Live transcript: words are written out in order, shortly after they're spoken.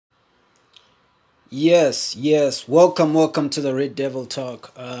Yes. Welcome to the Red Devil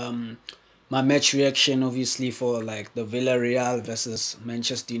Talk. My match reaction, obviously, for like the Villareal versus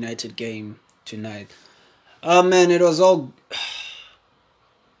Manchester United game tonight. Man, it was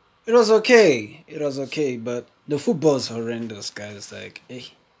okay. It was okay, but the football's horrendous, guys. Like,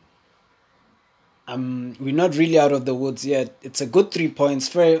 we're not really out of the woods yet. It's a good 3 points,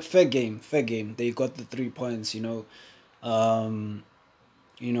 fair game, fair game. They got the 3 points, Um,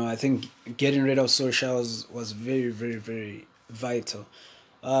 I think getting rid of Solskjaer was very vital.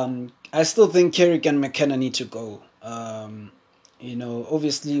 I still think Carrick and McKenna need to go.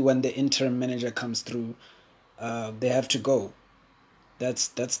 Obviously when the interim manager comes through, they have to go. That's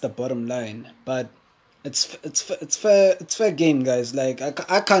the bottom line. But it's fair game, guys. Like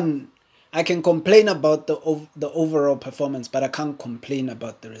I can complain about the overall performance, but I can't complain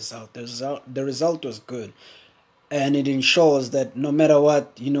about the result. The result was good, and it ensures that no matter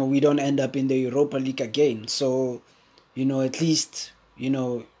what, we don't end up in the Europa League again. So, at least,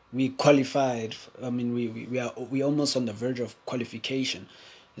 we qualified. I mean, we almost on the verge of qualification.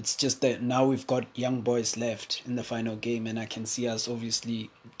 It's just that now we've got young boys left in the final game, and I can see us obviously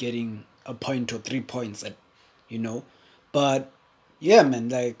getting a point or 3 points you know. But yeah, man,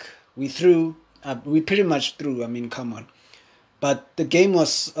 like we pretty much threw. I mean, come on. But the game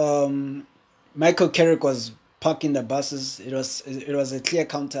was Michael Carrick was parking the buses. It was a clear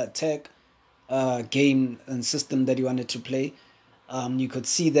counter attack game and system that he wanted to play. You could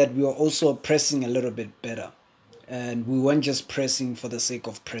see that we were also pressing a little bit better, and we weren't just pressing for the sake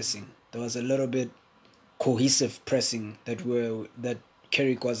of pressing. There was a little bit cohesive pressing that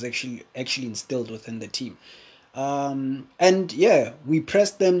Carrick was actually instilled within the team. And yeah, we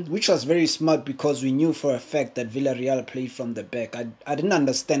pressed them, which was very smart because we knew for a fact that Villarreal played from the back. I didn't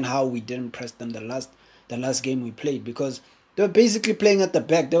understand how we didn't press them the last game we played, because they were basically playing at the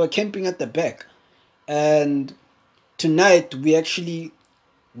back. They were camping at the back. And tonight we actually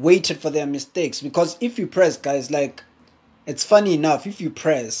waited for their mistakes, because if you press, guys, like, it's funny enough, if you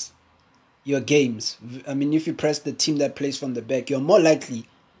press your games, I mean, if you press the team that plays from the back, you're more likely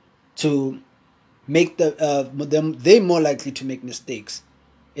to make they're more likely to make mistakes.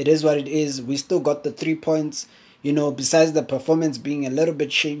 It is what it is. We still got the 3 points, besides the performance being a little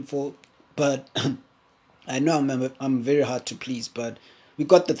bit shameful. But I know I'm very hard to please, but we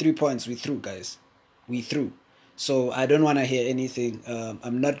got the 3 points. We threw, guys. We threw. So I don't want to hear anything.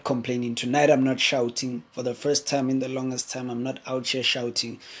 I'm not complaining tonight. I'm not shouting for the first time in the longest time. I'm not out here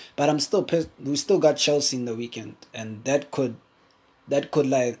shouting, but I'm still pissed. We still got Chelsea in the weekend, and that could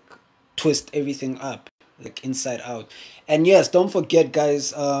like twist everything up, like inside out. And yes, don't forget,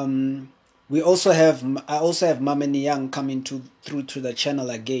 guys. I also have Mameni Young coming through to the channel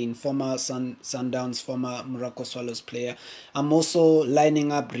again, former Sundowns, former Morocco Swallows player. I'm also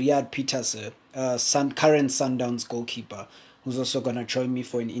lining up Riyad Peterson, current Sundowns goalkeeper, who's also gonna join me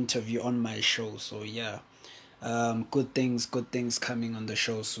for an interview on my show. So yeah, good things coming on the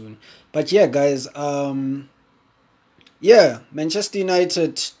show soon. But yeah, guys, yeah, Manchester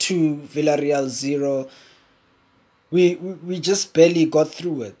United 2, Villarreal 0. We just barely got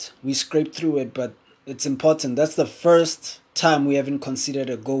through it. We scraped through it, but it's important. That's the first time we haven't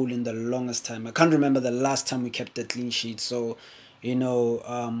conceded a goal in the longest time. I can't remember the last time we kept a clean sheet. So, yeah,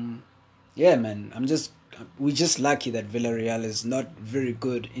 man, we're just lucky that Villarreal is not very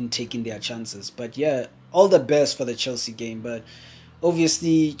good in taking their chances. But yeah, all the best for the Chelsea game. But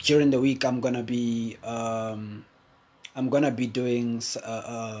obviously during the week I'm gonna be doing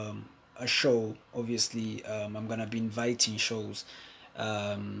a show. Obviously, I'm gonna be inviting shows,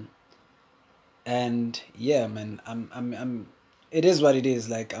 um, and yeah, man, I'm. It is what it is.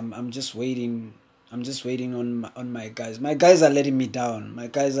 Like I'm just waiting. I'm just waiting on my guys. My guys are letting me down. My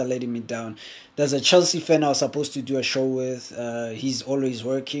guys are letting me down. There's a Chelsea fan I was supposed to do a show with. He's always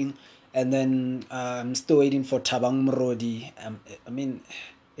working, and then I'm still waiting for Tabang Mrodi. I mean,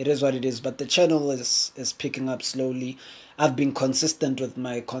 it is what it is. But the channel is picking up slowly. I've been consistent with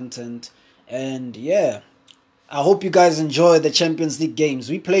my content, and yeah, I hope you guys enjoy the Champions League games.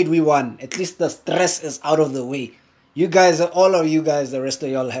 We played, we won. At least the stress is out of the way. You guys, all of you guys, the rest of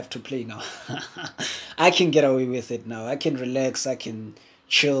y'all have to play now. I can get away with it now. I can relax. I can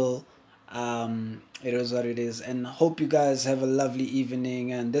chill. It is what it is. And hope you guys have a lovely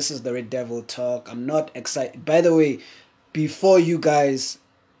evening. And this is the Red Devil Talk. I'm not excited. By the way, before you guys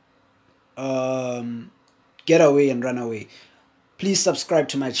get away and run away, please subscribe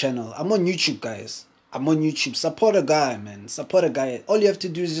to my channel. I'm on YouTube, guys. I'm on YouTube. Support a guy, man. Support a guy. All you have to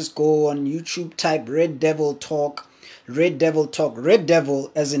do is just go on YouTube, type Red Devil Talk. Red Devil Talk. Red Devil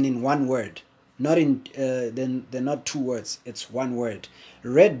as in one word. not in then they're not two words, it's one word.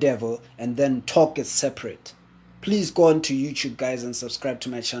 Red Devil, and then talk is separate. Please go on to YouTube, guys, and subscribe to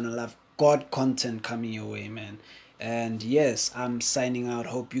my channel. I've got content coming your way, man. And yes, I'm signing out.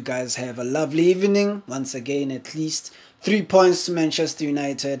 Hope you guys have a lovely evening. Once again, at least 3 points to Manchester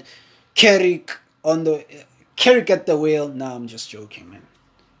United. Carrick at the wheel. Nah, I'm just joking, man.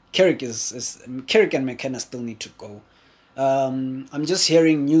 Carrick and McKenna still need to go. I'm just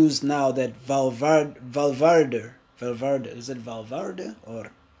hearing news now that Valverde, is it Valverde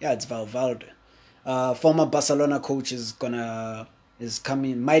or yeah, it's Valverde. Former Barcelona coach he's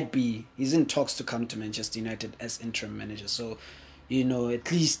in talks to come to Manchester United as interim manager. So,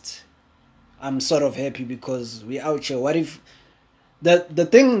 at least I'm sort of happy because we're out here. What if the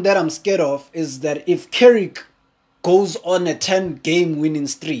thing that I'm scared of is that if Carrick goes on a 10-game winning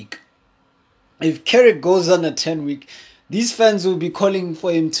streak, these fans will be calling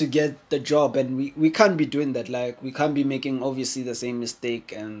for him to get the job, and we can't be doing that. Like, we can't be making obviously the same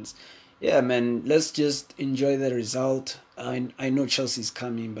mistake. And yeah, man, let's just enjoy the result. I know Chelsea's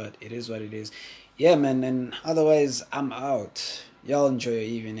coming, but it is what it is. Yeah, man, and otherwise I'm out. Y'all enjoy your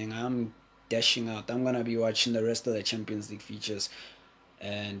evening. I'm dashing out. I'm gonna be watching the rest of the Champions League features.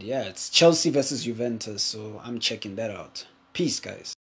 And yeah, it's Chelsea versus Juventus, so I'm checking that out. Peace, guys.